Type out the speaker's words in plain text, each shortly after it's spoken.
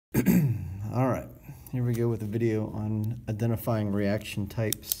All right, here we go with a video on identifying reaction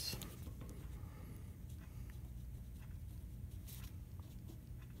types.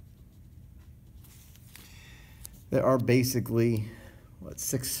 There are basically,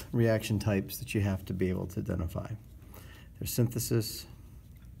 6 reaction types that you have to be able to identify. There's synthesis,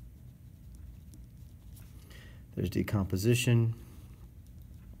 there's decomposition,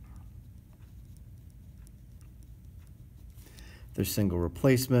 there's single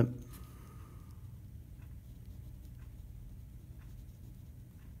replacement,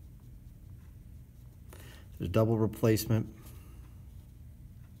 there's double replacement,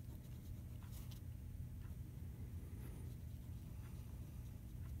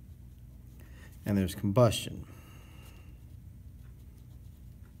 and there's combustion.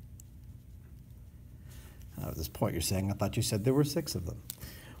 At this point you're saying, I thought you said there were 6 of them.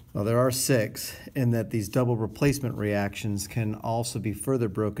 Well, there are 6, in that these double replacement reactions can also be further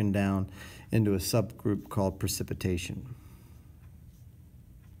broken down into a subgroup called precipitation.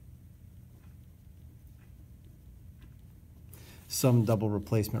 Some double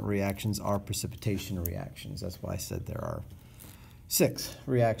replacement reactions are precipitation reactions. That's why I said there are 6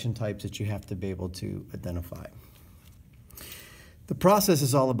 reaction types that you have to be able to identify. The process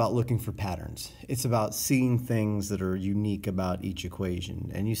is all about looking for patterns. It's about seeing things that are unique about each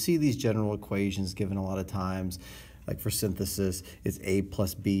equation. And you see these general equations given a lot of times, like for synthesis, it's A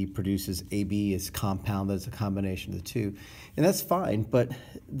plus B produces AB, it's compound, that's a combination of the two. And that's fine, but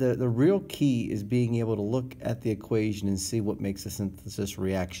the real key is being able to look at the equation and see what makes a synthesis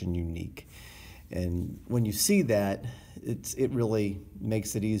reaction unique. And when you see that, it really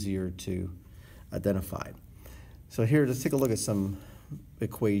makes it easier to identify. So here, let's take a look at some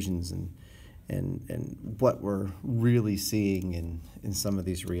equations and what we're really seeing in some of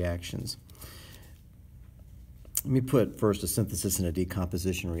these reactions. Let me put first a synthesis and a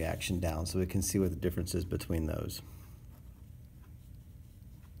decomposition reaction down so we can see what the difference is between those.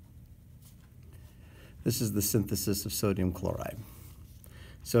 This is the synthesis of sodium chloride.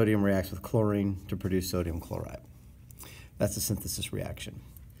 Sodium reacts with chlorine to produce sodium chloride. That's a synthesis reaction.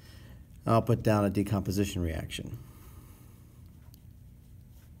 I'll put down a decomposition reaction.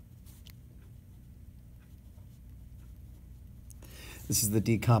 This is the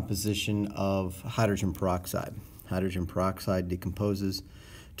decomposition of hydrogen peroxide. Hydrogen peroxide decomposes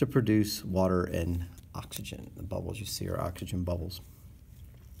to produce water and oxygen. The bubbles you see are oxygen bubbles.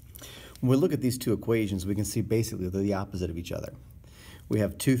 When we look at these two equations, we can see basically they're the opposite of each other. We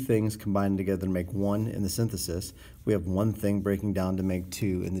have 2 things combined together to make 1 in the synthesis. We have 1 thing breaking down to make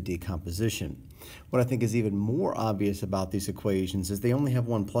 2 in the decomposition. What I think is even more obvious about these equations is they only have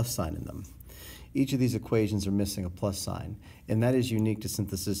 1 plus sign in them. Each of these equations are missing a plus sign, and that is unique to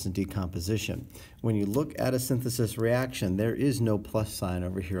synthesis and decomposition. When you look at a synthesis reaction, there is no plus sign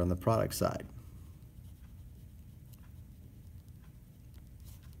over here on the product side.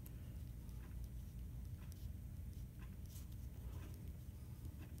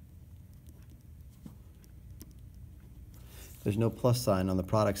 There's no plus sign on the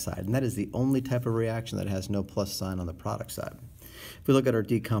product side, and that is the only type of reaction that has no plus sign on the product side. If we look at our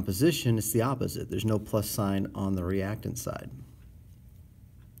decomposition, it's the opposite. There's no plus sign on the reactant side.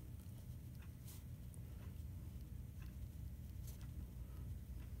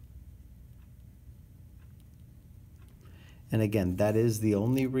 And again, that is the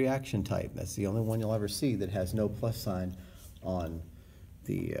only reaction type. That's the only one you'll ever see that has no plus sign on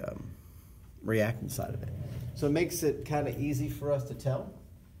the reactant side of it. So it makes it kind of easy for us to tell,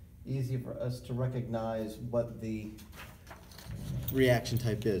 easy for us to recognize what the reaction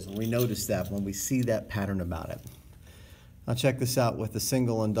type is. And we notice that when we see that pattern about it. I'll check this out with the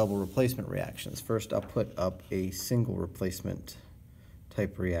single and double replacement reactions. First, I'll put up a single replacement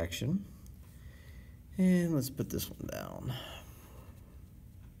type reaction. And let's put this one down.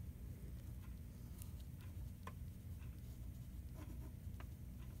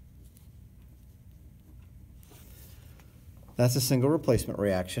 That's a single replacement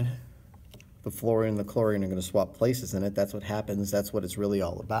reaction. The fluorine and the chlorine are going to swap places in it. That's what happens. That's what it's really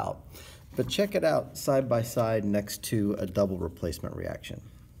all about. But check it out side by side next to a double replacement reaction.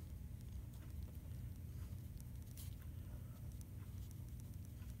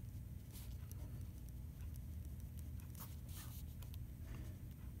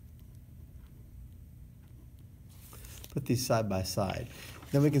 Put these side by side.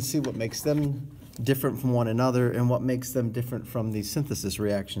 Then we can see what makes them different from one another and what makes them different from the synthesis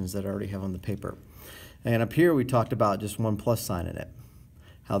reactions that I already have on the paper. And up here we talked about just 1 plus sign in it.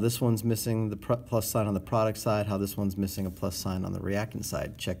 How this one's missing the plus sign on the product side, how this one's missing a plus sign on the reactant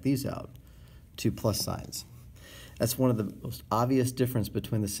side. Check these out. 2 plus signs. That's one of the most obvious difference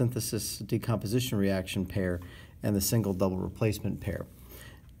between the synthesis decomposition reaction pair and the single double replacement pair.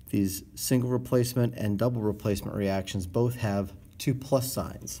 These single replacement and double replacement reactions both have 2 plus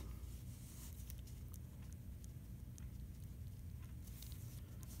signs.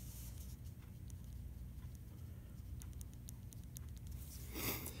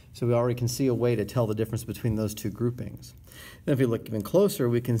 So we already can see a way to tell the difference between those two groupings. And if you look even closer,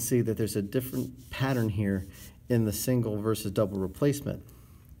 we can see that there's a different pattern here in the single versus double replacement.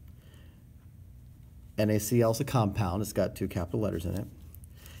 NaCl is a compound. It's got 2 capital letters in it.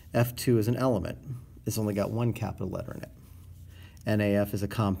 F2 is an element. It's only got 1 capital letter in it. NaF is a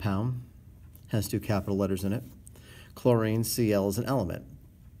compound, has 2 capital letters in it. Chlorine, Cl, is an element,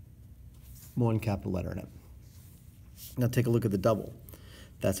 1 capital letter in it. Now take a look at the double.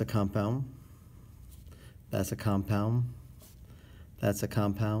 That's a compound, that's a compound, that's a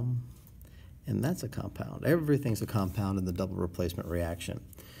compound, and that's a compound. Everything's a compound in the double replacement reaction.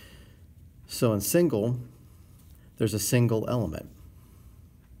 So in single, there's a single element.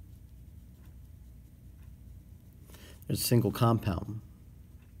 There's a single compound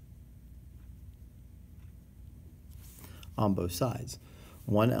on both sides.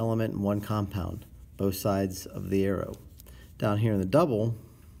 1 element and 1 compound, both sides of the arrow. Down here in the double,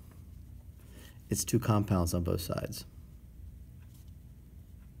 it's 2 compounds on both sides.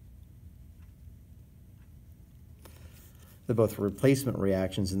 They're both replacement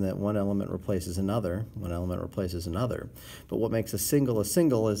reactions in that 1 element replaces another, 1 element replaces another. But what makes a single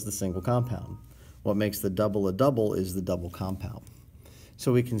is the single compound. What makes the double a double is the double compound.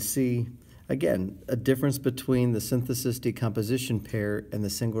 So we can see, again, a difference between the synthesis decomposition pair and the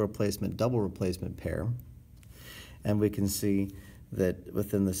single replacement double replacement pair. And we can see that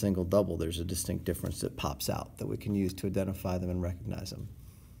within the single double there's a distinct difference that pops out that we can use to identify them and recognize them.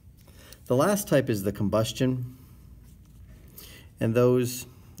 The last type is the combustion, and those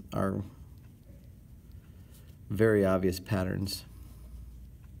are very obvious patterns.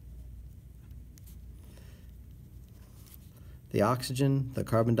 The oxygen, the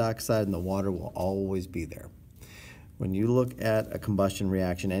carbon dioxide, and the water will always be there. When you look at a combustion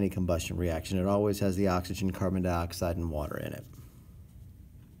reaction, any combustion reaction, it always has the oxygen, carbon dioxide, and water in it.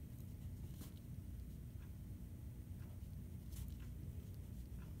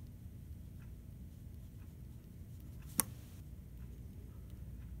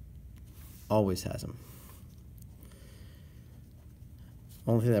 Always has them.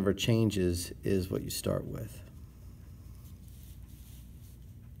 Only thing that ever changes is what you start with.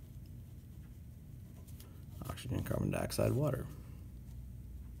 Oxygen, carbon dioxide, water.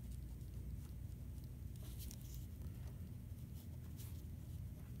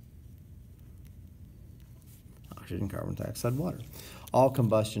 Oxygen, carbon dioxide, water. All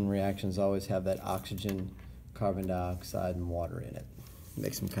combustion reactions always have that oxygen, carbon dioxide, and water in it.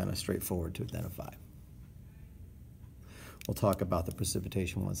 Makes them kind of straightforward to identify. We'll talk about the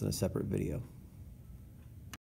precipitation ones in a separate video.